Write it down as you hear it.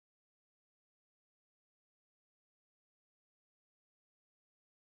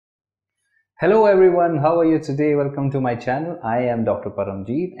Hello everyone, how are you today? Welcome to my channel. I am Dr.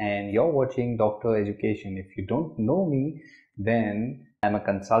 Paramjeet and you're watching Doctor Education. If you don't know me, then I'm a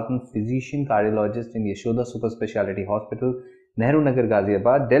consultant physician cardiologist in Yashoda Super Speciality Hospital, Nehru Nagar,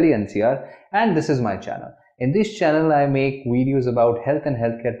 Ghaziabad, Delhi NCR, and this is my channel. In this channel, I make videos about health and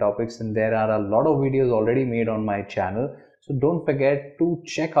healthcare topics, and there are a lot of videos already made on my channel. So don't forget to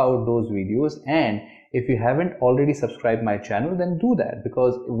check out those videos, and if you haven't already subscribed my channel, then do that,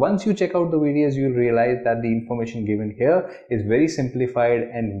 because once you check out the videos, you'll realize that the information given here is very simplified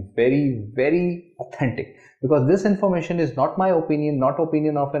and very authentic, because this information is not my opinion, not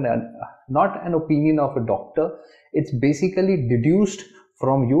an opinion of a doctor. It's basically deduced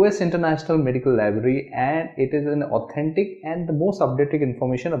from US International Medical Library, and it is an authentic and the most updated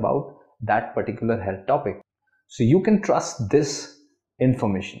information about that particular health topic. So you can trust this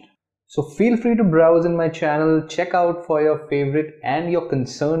information. So feel free to browse in my channel, check out for your favorite and your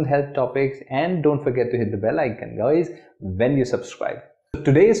concerned health topics, and don't forget to hit the bell icon, guys, when you subscribe. So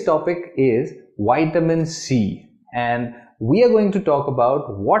today's topic is vitamin C, and we are going to talk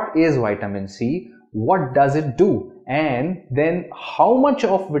about what is vitamin C, what does it do, and then how much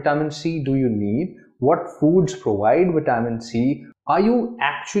of vitamin C do you need, what foods provide vitamin C, are you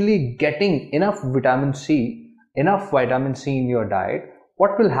actually getting enough vitamin C in your diet,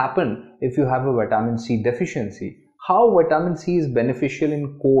 what will happen if you have a vitamin C deficiency, how vitamin C is beneficial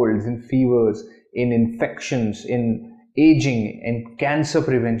in colds, in fevers, in infections, in aging, in cancer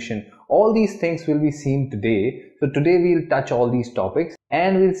prevention. All these things will be seen today. So today we'll touch all these topics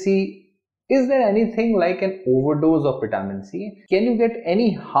and we'll see, is there anything like an overdose of vitamin C? Can you get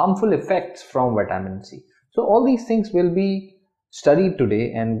any harmful effects from vitamin C? So all these things will be studied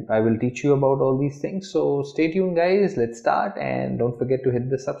today, and I will teach you about all these things. So stay tuned, guys. Let's start, and don't forget to hit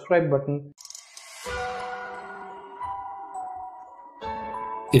the subscribe button.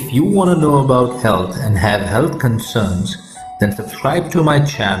 If you want to know about health and have health concerns, then subscribe to my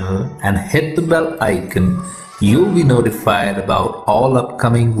channel and hit the bell icon. You'll be notified about all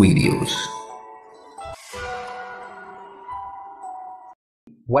upcoming videos.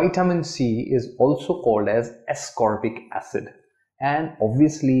 Vitamin C is also called as ascorbic acid. And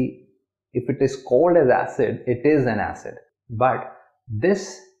obviously, if it is called as acid, it is an acid. But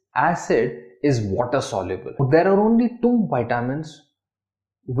this acid is water soluble. There are only two vitamins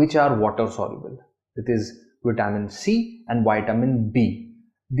which are water soluble. It is vitamin C and vitamin B.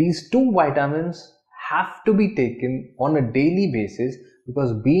 These two vitamins have to be taken on a daily basis,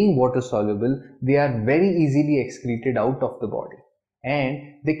 because being water soluble, they are very easily excreted out of the body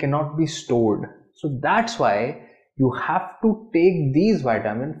and they cannot be stored. So that's why you have to take these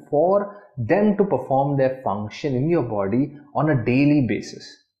vitamins for them to perform their function in your body on a daily basis.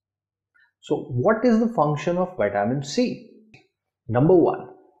 So what is the function of vitamin C? Number one,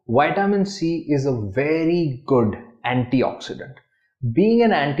 vitamin C is a very good antioxidant. Being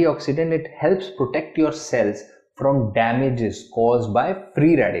an antioxidant, it helps protect your cells from damages caused by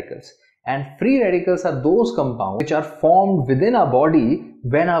free radicals. And free radicals are those compounds which are formed within our body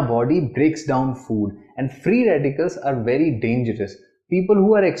when our body breaks down food. And free radicals are very dangerous. People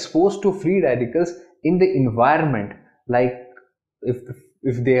who are exposed to free radicals in the environment, like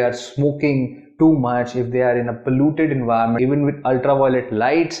if they are smoking too much, if they are in a polluted environment, even with ultraviolet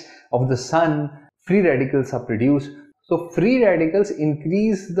lights of the sun, free radicals are produced. So free radicals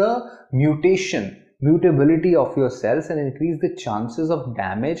increase the mutability of your cells, and increase the chances of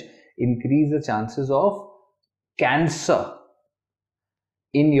damage, increase the chances of cancer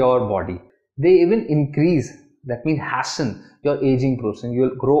in your body. They even increase, that means hasten your aging process. You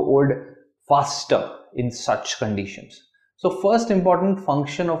will grow old faster in such conditions. So first important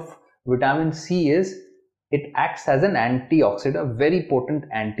function of vitamin C is it acts as an antioxidant, a very potent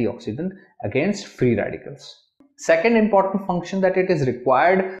antioxidant against free radicals. Second important function that it is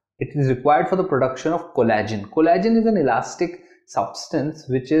required for the production of collagen. Collagen is an elastic substance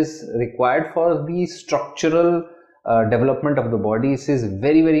which is required for the structural development of the body. This is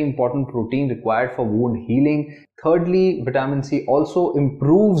very important protein required for wound healing. Thirdly, vitamin C also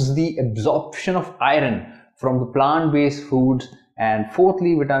improves the absorption of iron from the plant-based foods. And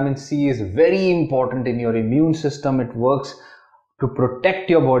fourthly, vitamin C is very important in your immune system. It works to protect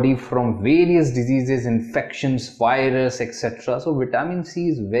your body from various diseases, infections, virus, etc. So vitamin C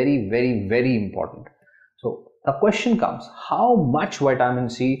is very important. So the question comes, how much vitamin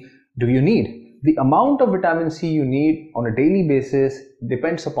C do you need? The amount of vitamin C you need on a daily basis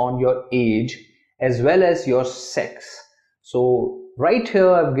depends upon your age as well as your sex. So right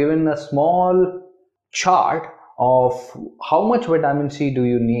here I've given a small chart of how much vitamin C do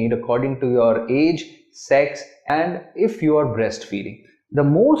you need according to your age, sex, and if you are breastfeeding. The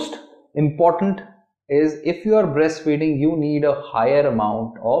most important is if you are breastfeeding, you need a higher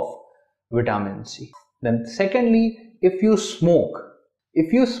amount of vitamin C. Then secondly, if you smoke,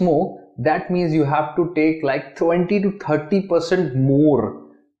 that means you have to take like 20 to 30% more,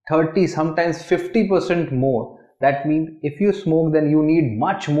 30, sometimes 50% more. That means if you smoke, then you need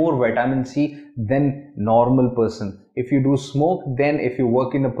much more vitamin C than normal person. If you do smoke, then if you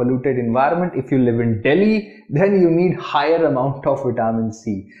work in a polluted environment, if you live in Delhi, then you need higher amount of vitamin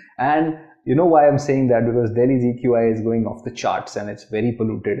C. And you know why I'm saying that? Because Delhi's EQI is going off the charts and it's very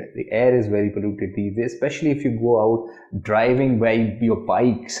polluted. The air is very polluted these days, especially if you go out driving by your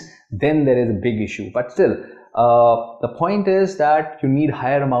bikes, then there is a big issue. But still, the point is that you need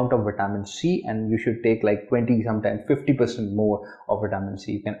higher amount of vitamin C, and you should take like 20, sometimes 50% more of vitamin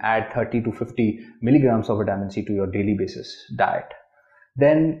C. You can add 30 to 50 milligrams of vitamin C to your daily basis diet.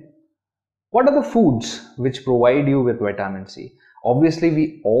 Then what are the foods which provide you with vitamin C? Obviously,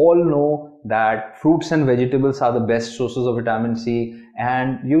 we all know that fruits and vegetables are the best sources of vitamin C,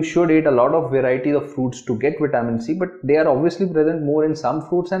 and you should eat a lot of variety of fruits to get vitamin C, but they are obviously present more in some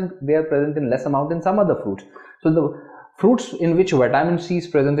fruits and they are present in less amount in some other fruits. So the fruits in which vitamin C is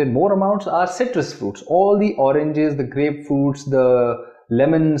present in more amounts are citrus fruits. All the oranges, the grapefruits, the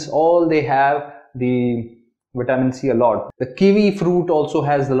lemons, all they have the vitamin C a lot. The kiwi fruit also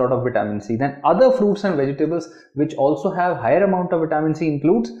has a lot of vitamin C. Then other fruits and vegetables which also have higher amount of vitamin C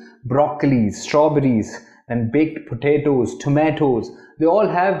includes broccolis, strawberries, and baked potatoes, tomatoes. They all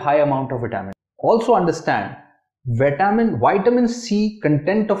have high amount of vitamin. Also understand, vitamin C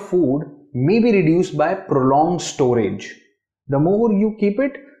content of food may be reduced by prolonged storage. The more you keep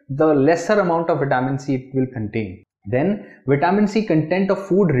it, the lesser amount of vitamin C it will contain. Then vitamin C content of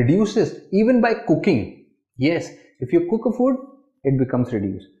food reduces even by cooking. Yes, if you cook a food, it becomes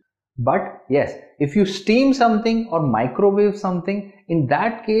reduced. But yes, if you steam something or microwave something, in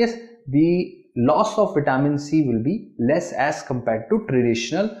that case, the loss of vitamin C will be less as compared to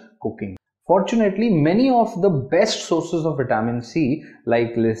traditional cooking. Fortunately, many of the best sources of vitamin C,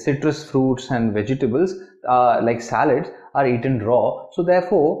 like citrus fruits and vegetables, like salads, are eaten raw. So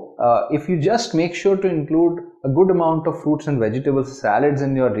therefore, if you just make sure to include a good amount of fruits and vegetables, salads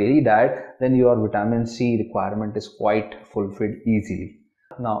in your daily diet, then your vitamin C requirement is quite fulfilled easily.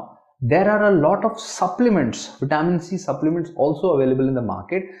 Now, there are a lot of supplements, vitamin C supplements also available in the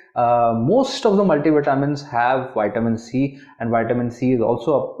market. Most of the multivitamins have vitamin C, and vitamin C is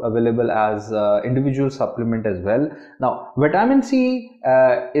also available as individual supplement as well. Now, vitamin C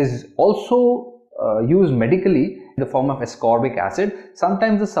is also used medically in the form of ascorbic acid.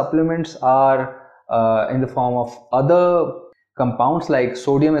 Sometimes the supplements are in the form of other compounds like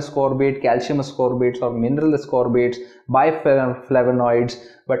sodium ascorbate, calcium ascorbates, or mineral ascorbates, biflavonoids.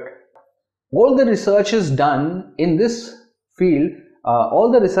 But all the research is done in this field,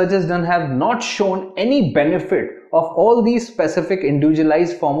 all the researchers done have not shown any benefit of all these specific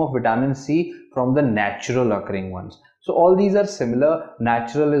individualized form of vitamin C from the natural occurring ones. So all these are similar.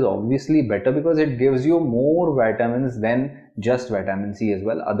 Natural is obviously better because it gives you more vitamins than just vitamin C as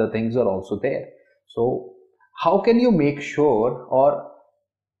well. Other things are also there. So how can you make sure, or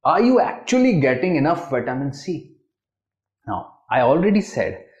are you actually getting enough vitamin C? Now, I already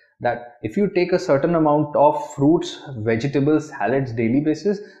said that if you take a certain amount of fruits, vegetables, salads daily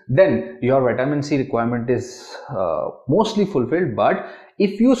basis, then your vitamin C requirement is mostly fulfilled. But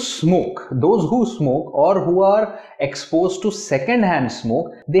if you smoke, those who smoke or who are exposed to second-hand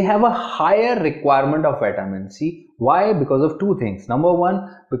smoke, they have a higher requirement of vitamin C. Why? Because of two things. Number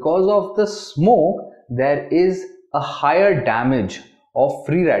one, because of the smoke, there is a higher damage of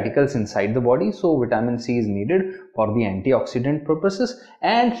free radicals inside the body, so vitamin C is needed for the antioxidant purposes.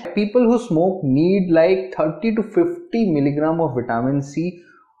 And people who smoke need like 30 to 50 milligram of vitamin C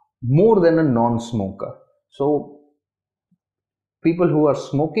more than a non-smoker. So people who are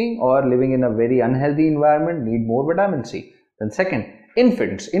smoking or living in a very unhealthy environment need more vitamin C. Then second,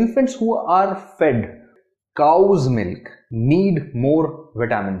 infants who are fed cow's milk need more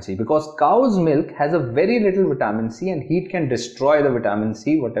vitamin C, because cow's milk has a very little vitamin C and heat can destroy the vitamin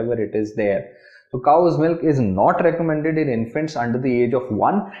C, whatever it is there. So cow's milk is not recommended in infants under the age of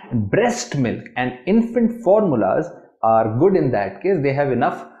 1. Breast milk and infant formulas are good in that case. They have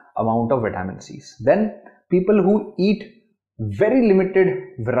enough amount of vitamin C's. Then people who eat very limited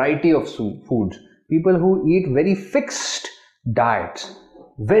variety of foods, people who eat very fixed diets,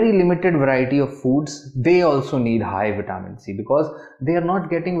 very limited variety of foods, they also need high vitamin C, because they are not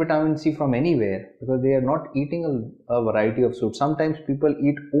getting vitamin C from anywhere, because they are not eating a variety of foods. Sometimes people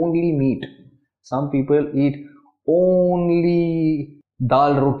eat only meat, some people eat only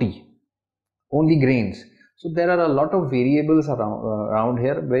dal roti, only grains. So there are a lot of variables around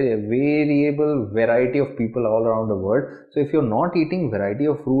here, variable variety of people all around the world. So if you're not eating variety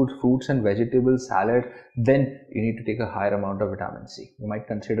of fruits and vegetables, salad, then you need to take a higher amount of vitamin C. You might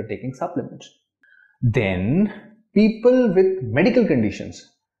consider taking supplements. Then people with medical conditions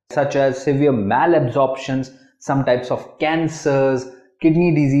such as severe malabsorptions, some types of cancers,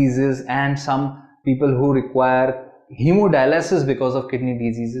 kidney diseases, and some people who require hemodialysis because of kidney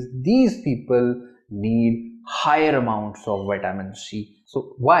diseases, these people need higher amounts of vitamin C.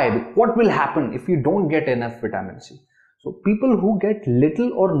 So why? What will happen if you don't get enough vitamin C? So people who get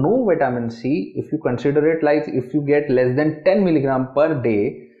little or no vitamin C, if you consider it like if you get less than 10 milligram per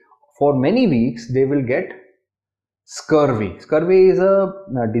day for many weeks, they will get scurvy. Scurvy is a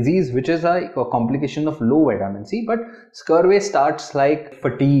disease which is a complication of low vitamin C, but scurvy starts like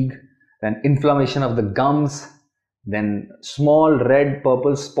fatigue, then inflammation of the gums, then small red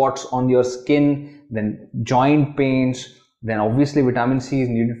purple spots on your skin, then joint pains, then obviously vitamin C is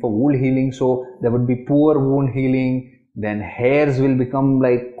needed for wound healing, so there would be poor wound healing, then hairs will become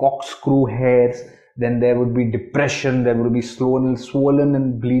like corkscrew hairs, then there would be depression, there would be swollen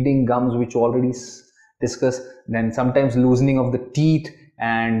and bleeding gums, which already discussed, then sometimes loosening of the teeth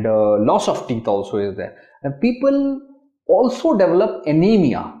and loss of teeth also is there. And people also develop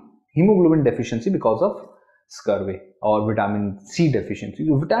anemia, hemoglobin deficiency, because of scurvy or vitamin C deficiency.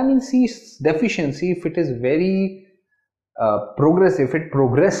 Vitamin C deficiency, if it is very progressive, if it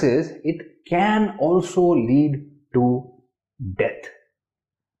progresses, it can also lead to death.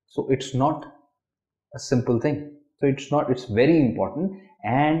 So it's not a simple thing. So it's very important,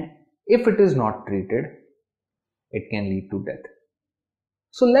 and if it is not treated, it can lead to death.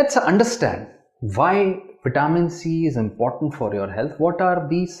 So let's understand why vitamin C is important for your health. What are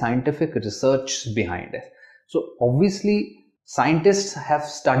the scientific research behind it? So obviously scientists have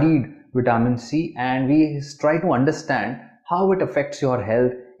studied vitamin C, and we try to understand how it affects your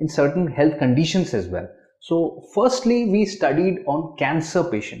health in certain health conditions as well. So firstly, we studied on cancer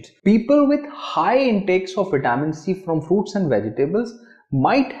patients. People with high intakes of vitamin C from fruits and vegetables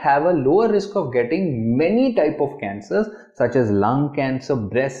might have a lower risk of getting many types of cancers such as lung cancer,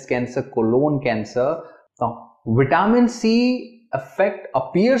 breast cancer, colon cancer. Now, vitamin C effect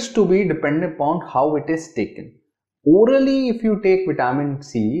appears to be dependent upon how it is taken. Orally, if you take vitamin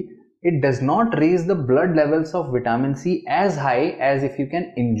C, it does not raise the blood levels of vitamin C as high as if you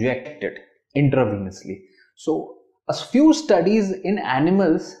can inject it intravenously. So a few studies in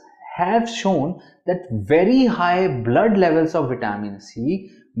animals have shown that very high blood levels of vitamin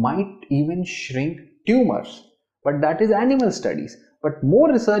C might even shrink tumors, but that is animal studies. But more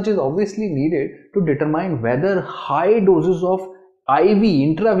research is obviously needed to determine whether high doses of IV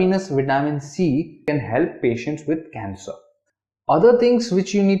intravenous vitamin C can help patients with cancer. Other things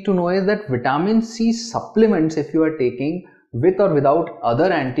which you need to know is that vitamin C supplements, if you are taking with or without other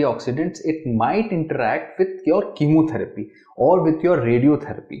antioxidants, it might interact with your chemotherapy or with your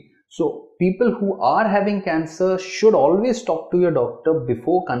radiotherapy. So people who are having cancer should always talk to your doctor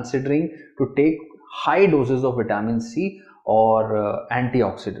before considering to take high doses of vitamin C or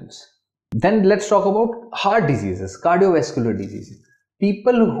antioxidants. Then let's talk about heart diseases, cardiovascular diseases.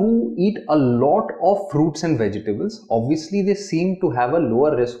 People who eat a lot of fruits and vegetables, obviously they seem to have a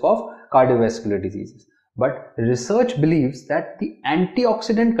lower risk of cardiovascular diseases. But research believes that the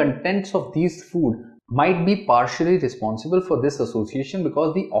antioxidant contents of these food might be partially responsible for this association,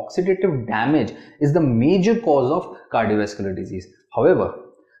 because the oxidative damage is the major cause of cardiovascular disease. However,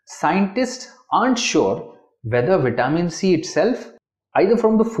 scientists aren't sure whether vitamin C itself, either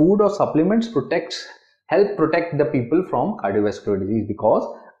from the food or supplements, help protect the people from cardiovascular disease, because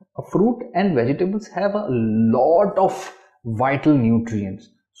fruit and vegetables have a lot of vital nutrients.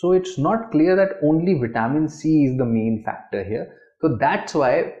 So it's not clear that only vitamin C is the main factor here. So that's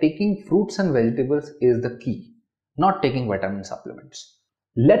why taking fruits and vegetables is the key, not taking vitamin supplements.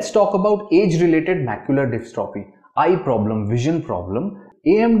 Let's talk about age-related macular dystrophy, eye problem, vision problem.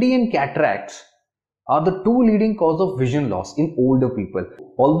 AMD and cataracts are the two leading cause of vision loss in older people.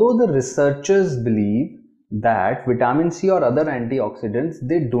 Although the researchers believe that vitamin C or other antioxidants,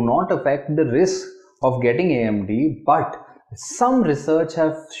 they do not affect the risk of getting AMD, but some research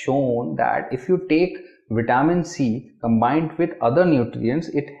have shown that if you take vitamin C combined with other nutrients,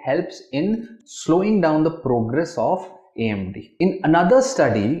 it helps in slowing down the progress of AMD. In another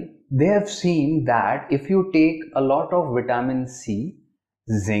study, they have seen that if you take a lot of vitamin C,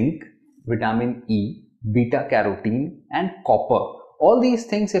 zinc, vitamin E, beta carotene and copper, all these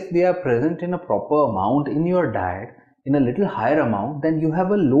things, if they are present in a proper amount in your diet, in a little higher amount, then you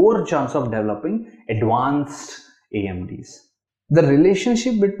have a lower chance of developing advanced AMDs. The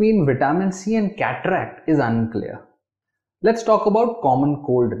relationship between vitamin C and cataract is unclear. Let's talk about common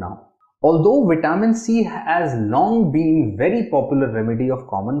cold now. Although vitamin C has long been very popular remedy of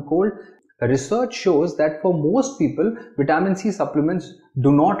common cold, research shows that for most people, vitamin C supplements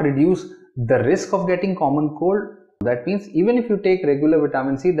do not reduce the risk of getting common cold. That means even if you take regular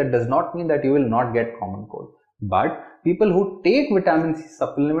vitamin C, that does not mean that you will not get common cold. But people who take vitamin C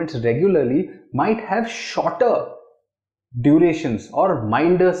supplements regularly might have shorter durations or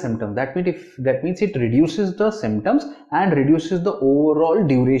milder symptoms. That means it reduces the symptoms and reduces the overall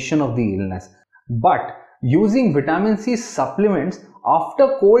duration of the illness. But using vitamin C supplements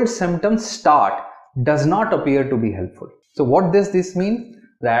after cold symptoms start does not appear to be helpful. So what does this mean?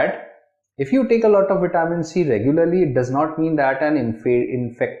 That if you take a lot of vitamin C regularly, it does not mean that an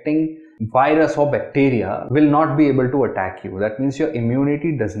infecting virus or bacteria will not be able to attack you. That means your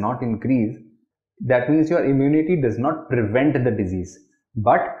immunity does not increase. That means your immunity does not prevent the disease,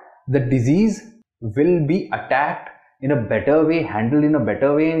 but the disease will be attacked in a better way, handled in a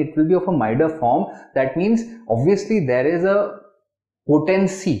better way, and it will be of a milder form. That means obviously there is a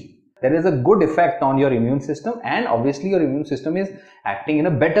potency, there is a good effect on your immune system, and obviously your immune system is acting in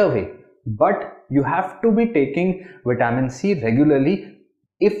a better way. But you have to be taking vitamin C regularly.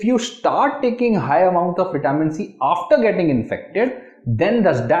 If you start taking high amount of vitamin C after getting infected, then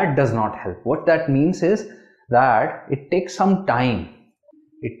that does not help. What that means is that it takes some time.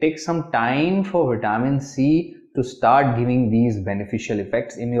 It takes some time for vitamin C to start giving these beneficial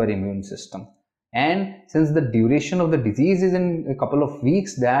effects in your immune system. And since the duration of the disease is in a couple of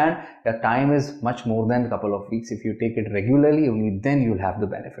weeks, then the time is much more than a couple of weeks. If you take it regularly, only then you'll have the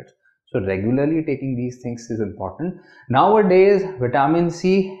benefits. So regularly taking these things is important. Nowadays, vitamin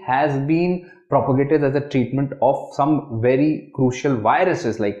C has been propagated as a treatment of some very crucial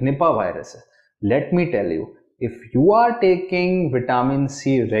viruses like Nipah viruses. Let me tell you, if you are taking vitamin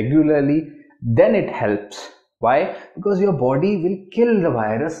C regularly, then it helps. Why? Because your body will kill the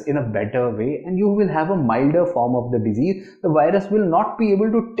virus in a better way and you will have a milder form of the disease. The virus will not be able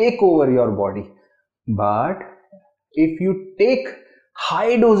to take over your body. But if you take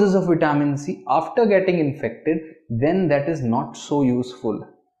high doses of vitamin C after getting infected, then that is not so useful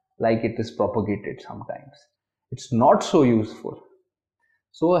like it is propagated sometimes. It's not so useful.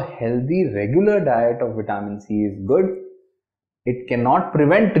 So a healthy regular diet of vitamin C is good. It cannot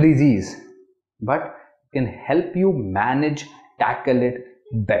prevent disease, but can help you manage, tackle it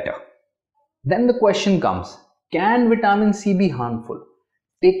better. Then the question comes, can vitamin C be harmful?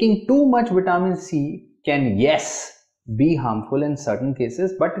 Taking too much vitamin C can, yes, be harmful in certain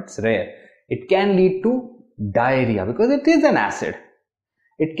cases, but it's rare. It can lead to diarrhea because it is an acid.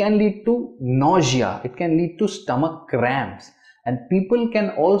 It can lead to nausea. It can lead to stomach cramps. And people can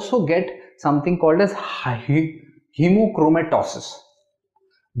also get something called as hemochromatosis,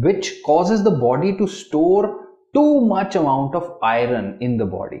 which causes the body to store too much amount of iron in the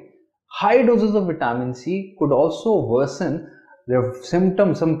body. High doses of vitamin C could also worsen the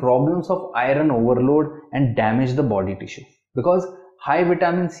symptoms, some problems of iron overload and damage the body tissue. Because high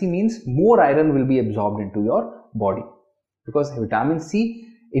vitamin C means more iron will be absorbed into your body. Because vitamin C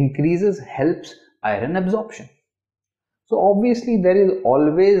helps iron absorption. So obviously there is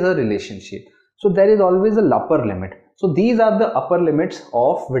always a relationship. So there is always a upper limit. So these are the upper limits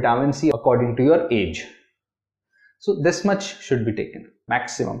of vitamin C according to your age. So this much should be taken,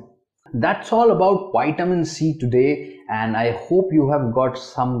 maximum. That's all about vitamin C today, and I hope you have got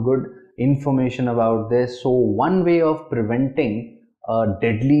some good information about this. So one way of preventing a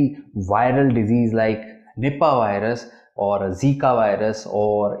deadly viral disease like Nipah virus or a Zika virus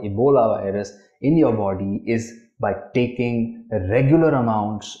or Ebola virus in your body is by taking regular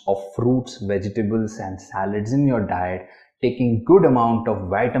amounts of fruits, vegetables and salads in your diet, taking good amount of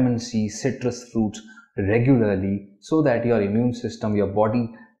vitamin C, citrus fruits regularly so that your immune system, your body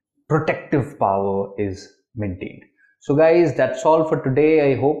protective power is maintained. So guys, that's all for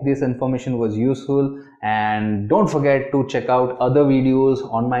today. I hope this information was useful, and don't forget to check out other videos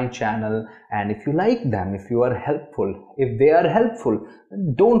on my channel, and if you like them, if they are helpful,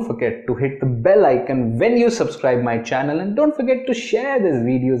 don't forget to hit the bell icon when you subscribe my channel, and don't forget to share these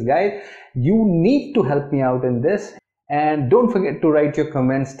videos, guys. You need to help me out in this, and don't forget to write your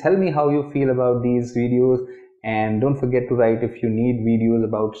comments. Tell me how you feel about these videos, and don't forget to write if you need videos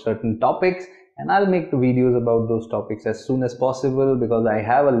about certain topics, and I'll make the videos about those topics as soon as possible, because I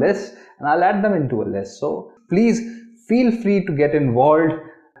have a list and I'll add them into a list. So please feel free to get involved.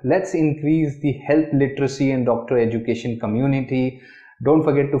 Let's increase the health literacy and doctor education community. Don't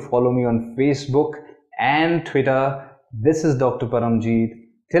forget to follow me on Facebook and Twitter. This is Dr. Paramjeet.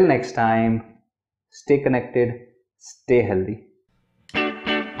 Till next time, stay connected, stay healthy.